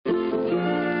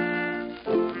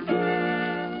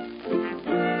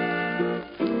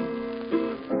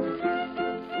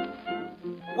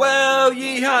Well,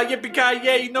 yeehaw,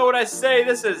 yippee-ki-yay, you know what I say?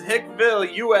 This is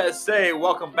Hickville, USA.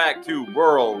 Welcome back to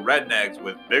Rural Rednecks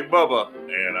with Big Bubba.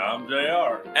 And I'm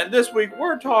JR. And this week,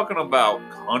 we're talking about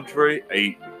country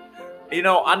eating. You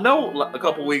know, I know a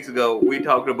couple weeks ago, we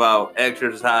talked about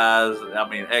extra fries.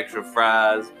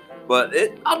 But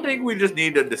I think we just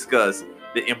need to discuss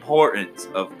the importance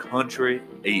of country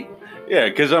eating. Yeah,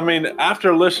 because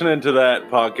after listening to that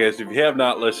podcast, if you have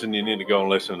not listened, you need to go and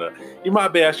listen to it. You might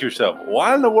be asking yourself,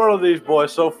 why in the world are these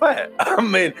boys so fat?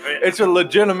 It's a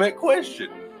legitimate question.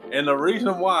 And the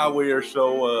reason why we are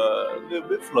so a little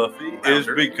bit fluffy is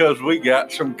because we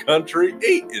got some country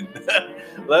eating.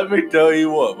 Let me tell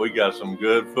you what, we got some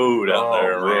good food out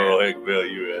there in rural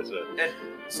Hickville, USA. And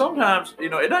sometimes,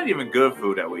 it ain't even good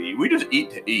food that we eat. We just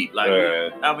eat to eat.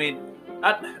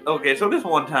 So this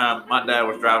one time, my dad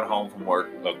was driving home from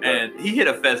work, and he hit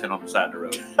a pheasant on the side of the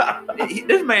road.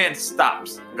 This man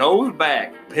stops, goes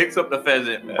back, picks up the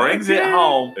pheasant, brings it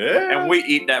home, and we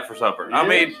eat that for supper.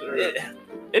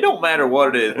 It don't matter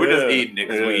what it is. We're just eating it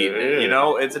because we eat it.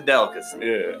 It's a delicacy.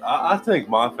 Yeah, I think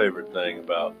my favorite thing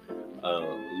about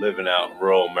living out in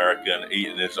rural America and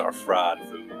eating is our fried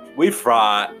food. We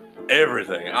fry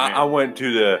everything. I went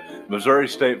to the Missouri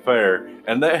State Fair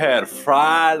and they had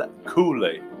fried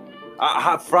Kool-Aid.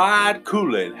 Fried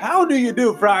Kool-Aid. How do you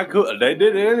do fried Kool-Aid? They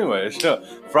did it anyway. So,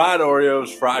 fried Oreos,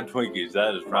 fried Twinkies.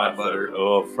 That is fried butter.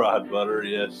 Oh, fried butter,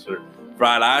 yes, sir.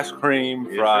 Fried ice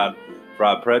cream, fried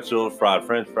pretzels, fried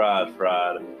French fries,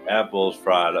 fried apples,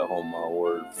 fried, oh my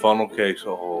word, funnel cakes.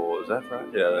 Oh, is that fried?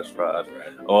 Yeah, that's fried.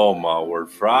 Oh my word,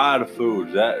 fried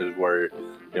foods. That is where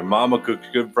your mama cooks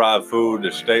good fried food.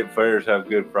 The state fairs have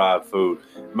good fried food.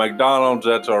 McDonald's,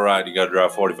 that's all right. You got to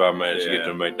drive 45 minutes to get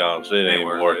to McDonald's. It ain't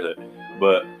worth it.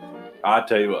 But I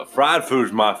tell you what, fried food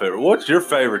is my favorite. What's your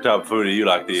favorite type of food that you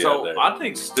like to eat out there? I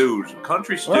think stews.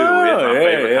 Country stew is my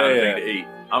favorite kind of thing to eat.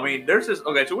 There's this.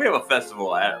 Okay, so we have a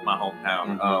festival at my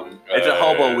hometown. It's a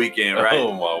hobo weekend, right?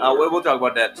 Oh my word. We'll talk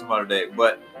about that some other day.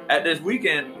 But at this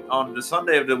weekend, on the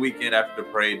Sunday of the weekend after the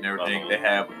parade and everything, they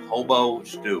have hobo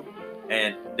stew,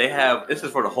 and this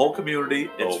is for the whole community.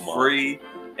 It's free,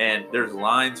 and there's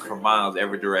lines for miles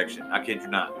every direction. I kid you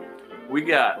not.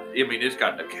 It's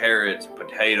got the carrots,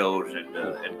 potatoes,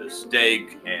 and the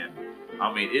steak, and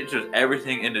it's just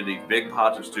everything into these big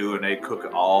pots of stew, and they cook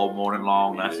it all morning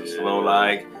long. That's the slow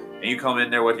and you come in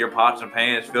there with your pots and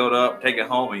pans filled up, take it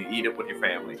home, and you eat it with your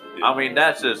family.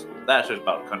 That's just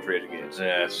about country as it gets.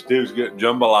 Yeah, stew's good.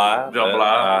 Jambalaya.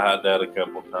 I had that a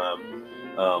couple times.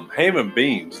 Ham and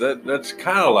beans. That's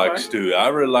kind of like stew. I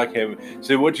really like ham.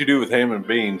 See, what you do with ham and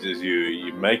beans is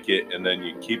you make it and then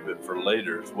you keep it for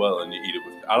later as well, and you eat it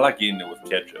with. I like eating it with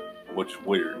ketchup, which is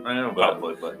weird. I know,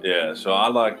 but yeah. So I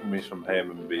like me some ham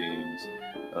and beans.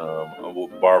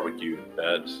 Barbecue.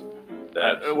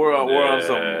 We're on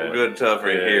some good stuff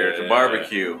right here. It's a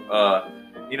barbecue.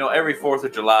 Every 4th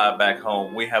of July back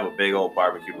home, we have a big old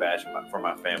barbecue bash for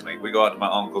my family. We go out to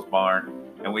my uncle's barn,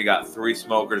 and we got 3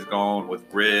 smokers going with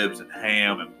ribs and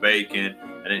ham and bacon,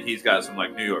 and then he's got some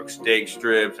New York steak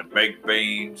strips and baked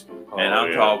beans, and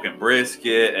I'm talking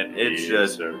brisket, and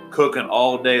it's cooking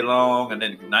all day long. And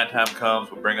then nighttime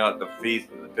comes, we bring out the feast,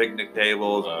 the picnic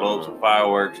tables, and blow up some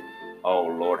fireworks. Oh,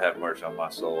 Lord have mercy on my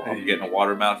soul. I'm getting a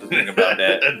water mouth just thinking about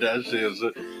that.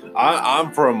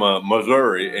 I'm from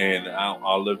Missouri, and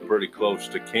I live pretty close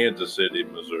to Kansas City,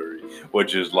 Missouri,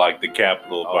 which is like the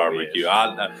capital of barbecue.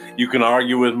 Yes. You can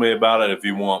argue with me about it if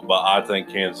you want, but I think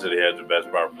Kansas City has the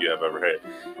best barbecue I've ever had.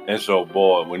 And so,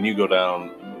 boy, when you go down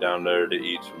there to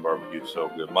eat some barbecue, it's so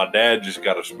good. My dad just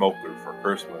got a smoker for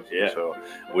Christmas. Yeah. So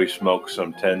we smoked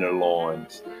some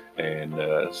tenderloins, and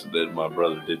my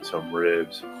brother did some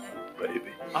ribs.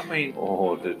 Baby. I'm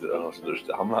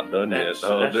not done yet.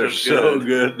 They're so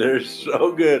good. They're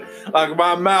so good. Like,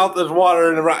 my mouth is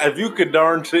watering. If you could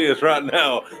darn see us right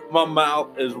now, my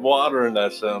mouth is watering.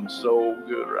 That sounds so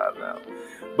good right now.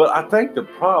 But I think the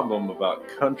problem about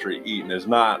country eating is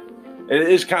not. It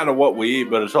is kind of what we eat,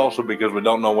 but it's also because we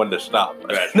don't know when to stop.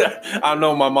 I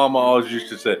know my mama always used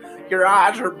to say, your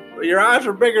eyes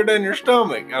are bigger than your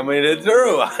stomach. It's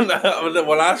true.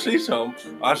 When I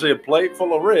see a plate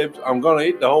full of ribs, I'm going to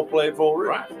eat the whole plate full of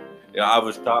ribs. Right. I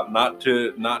was taught not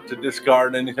to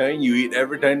discard anything. You eat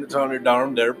everything that's on your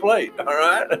darn plate. All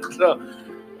right. So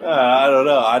I don't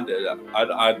know.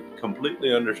 I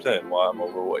completely understand why I'm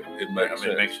overweight. It makes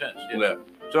sense. It makes sense. Yeah.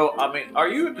 So, are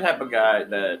you the type of guy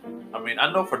that,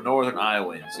 I know for Northern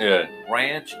Iowans,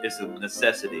 ranch is a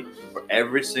necessity for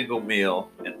every single meal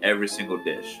and every single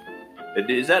dish.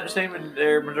 Is that the same in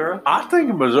there, Missouri? I think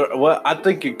in Missouri, well, I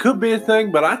think it could be a thing,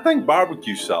 but I think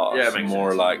barbecue sauce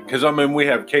more like, because I mean, we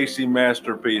have KC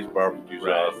Masterpiece barbecue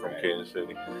sauce from Kansas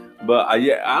City. But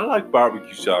I like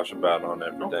barbecue sauce about on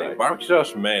everything. Okay. Barbecue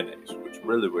sauce and mayonnaise, which is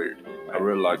really weird. I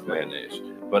really like mayonnaise.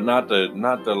 But not the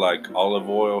like olive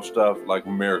oil stuff, like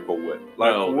Miracle Whip.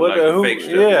 Like the fake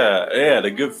stuff. Yeah,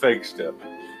 the good fake stuff.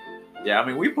 Yeah, I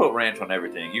mean, we put ranch on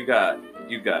everything. You got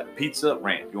pizza,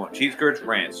 ranch. You want cheese curds,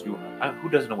 ranch. Who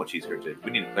doesn't know what cheese curds is?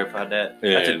 We need to clarify that.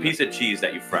 Yeah, that's a piece of cheese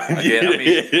that you fry. Again, I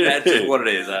mean, that's just what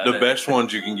it is. The best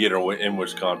ones you can get are in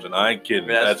Wisconsin. I ain't kidding.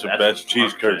 That's the best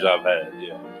cheese curds I've had.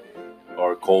 Yeah.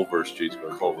 Or Culver's cheese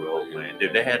curd. Man,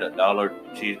 dude, they had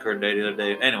 $1 cheese curd day the other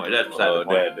day. Anyway, that's beside the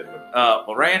point.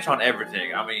 Well, ranch on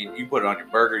everything. I mean, you put it on your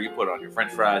burger, you put it on your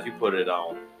French fries, you put it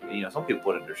on. Some people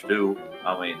put it in their stew.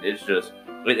 I mean,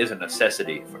 it is a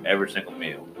necessity for every single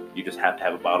meal. You just have to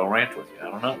have a bottle of ranch with you.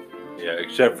 I don't know. Yeah,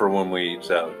 except for when we eat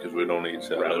salad, because we don't eat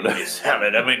salad. We don't eat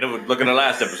salad. I mean, look at the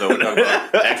last episode. We talked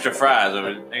about extra fries. I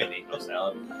mean, they eat no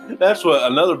salad. That's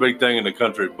another big thing in the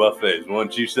country, buffets.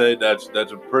 Once you say that's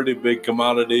a pretty big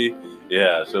commodity.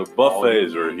 Yeah, so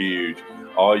buffets are huge.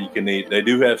 All you can eat. They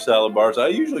do have salad bars. I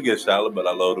usually get salad, but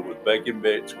I load it with bacon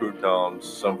bits, croutons,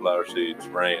 sunflower seeds,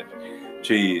 ranch,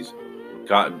 cheese,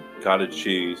 cottage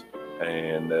cheese,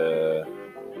 and a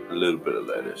little bit of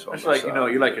lettuce. It's like,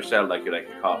 you like your salad like you like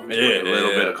your coffee. Yeah, a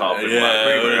little bit of coffee.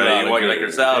 Yeah, you like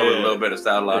your salad with a little bit of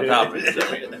salad on top of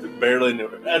it. Barely knew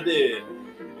it. I did.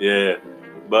 Yeah,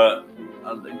 but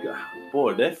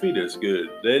boy, that feed us good.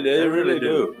 They really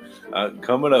do.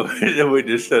 Coming up, we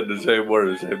just said the same word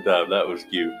at the same time. That was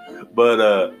cute.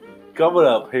 But coming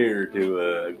up here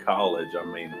to college, I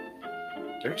mean,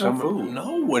 there's no food.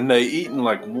 No, when they eating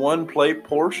like one plate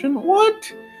portion,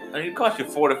 what? I mean, it costs you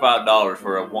 $45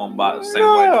 for a one bite sandwich.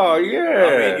 Oh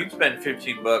yeah. I mean, you spend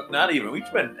 $15. Not even. We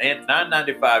spend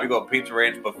 $9.95. You go to Pizza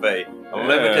Ranch buffet,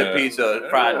 unlimited pizza,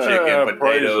 fried chicken, potatoes.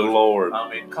 Praise the Lord. I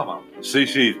mean, come on.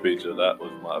 CC's Pizza. That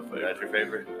was my favorite. That's your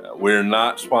favorite? We're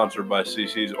not sponsored by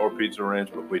CC's or Pizza Ranch,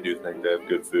 but we do think they have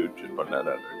good food. Just putting that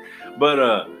out there.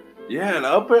 But yeah, and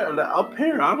up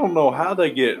here, I don't know how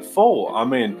they get full. I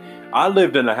mean, I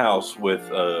lived in a house with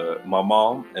my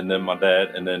mom and then my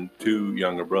dad and then 2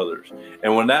 younger brothers.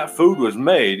 And when that food was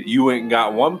made, you went and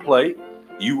got one plate.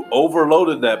 You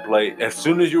overloaded that plate. As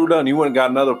soon as you were done, you went and got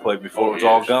another plate before it was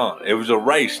all gone. It was a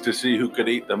race to see who could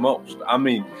eat the most. I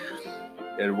mean,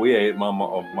 and we ate my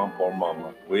poor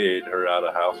mama. We ate her out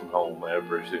of house and home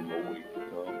every single week.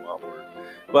 Oh, my word.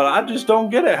 But I just don't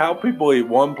get it, how people eat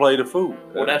one plate of food.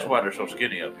 Well, that's why they're so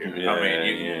skinny up here. Yeah, I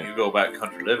mean, you go back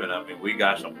country living, I mean, we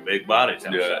got some big bodies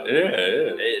outside. Yeah.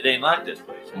 It ain't like this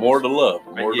place. More to love.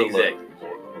 Exactly.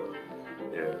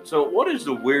 Yeah. So what is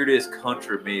the weirdest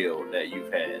country meal that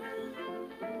you've had?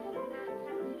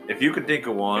 If you could think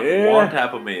of one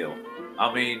type of meal.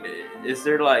 I mean, is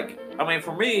there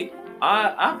for me,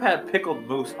 I've had pickled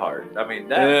moose heart. I mean,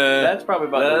 that's probably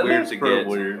about the weirdest it gets.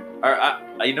 Weird.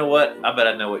 You know what? I bet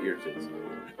I know what yours is.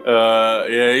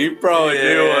 Yeah, you probably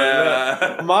do.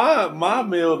 My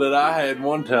meal that I had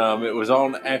one time, it was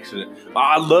on accident.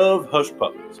 I love hush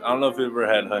puppies. I don't know if you've ever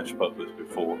had hush puppies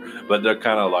before, but they're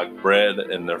kind of like bread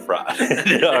and they're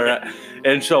fried. All right.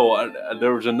 And so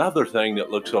there was another thing that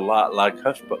looks a lot like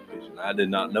hush puppies, and I did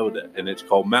not know that. And it's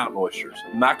called mountain oysters.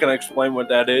 I'm not going to explain what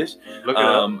that is.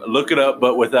 Look it up,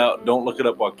 but don't look it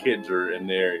up while kids are in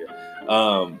the area.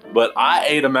 But I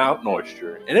ate a mountain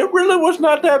oyster, and it really was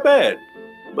not that bad.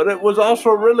 But it was also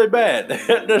really bad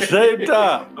at the same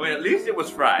time. I mean, at least it was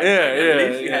fried. At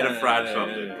least you had to fry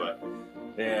something.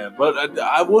 But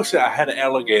I will say I had an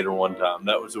alligator one time.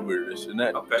 That was the weirdest, and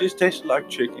that just tasted like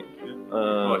chicken.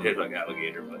 It tastes like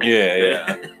alligator. But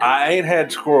yeah. I ain't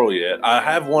had squirrel yet. I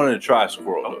have wanted to try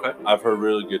squirrel. Okay. I've heard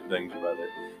really good things about it.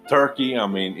 Turkey, I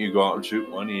mean, you go out and shoot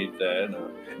one, you eat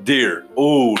that. Deer.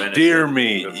 Oh, deer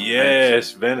meat.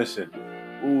 Yes, venison.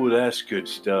 Ooh, that's good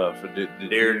stuff.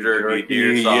 Deer jerky,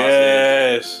 deer sausage,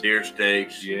 yes, deer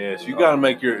steaks. Yes, you got to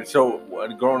make so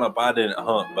growing up, I didn't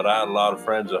hunt, but I had a lot of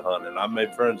friends that hunted. I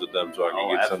made friends with them so I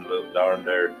could get some of the darn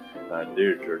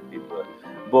deer jerky. But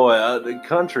boy, the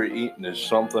country eating is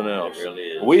something else. It really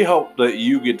is. We hope that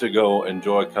you get to go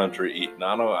enjoy country eating.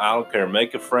 I don't care.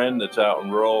 Make a friend that's out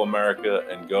in rural America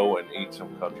and go and eat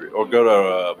some country, or go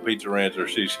to Pizza Ranch or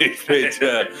CC's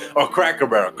Pizza or Cracker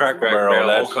Barrel. Cracker Barrel.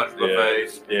 That's country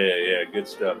buffets. Yeah, good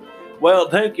stuff. Well,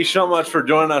 thank you so much for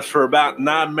joining us for about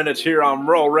 9 minutes here on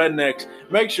Rural Rednecks.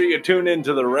 Make sure you tune in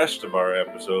to the rest of our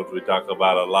episodes. We talk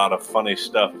about a lot of funny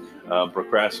stuff.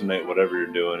 Procrastinate whatever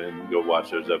you're doing and go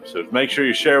watch those episodes. Make sure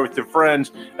you share with your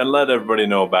friends and let everybody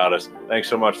know about us. Thanks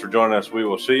so much for joining us. We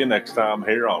will see you next time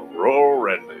here on Rural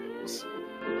Rednecks.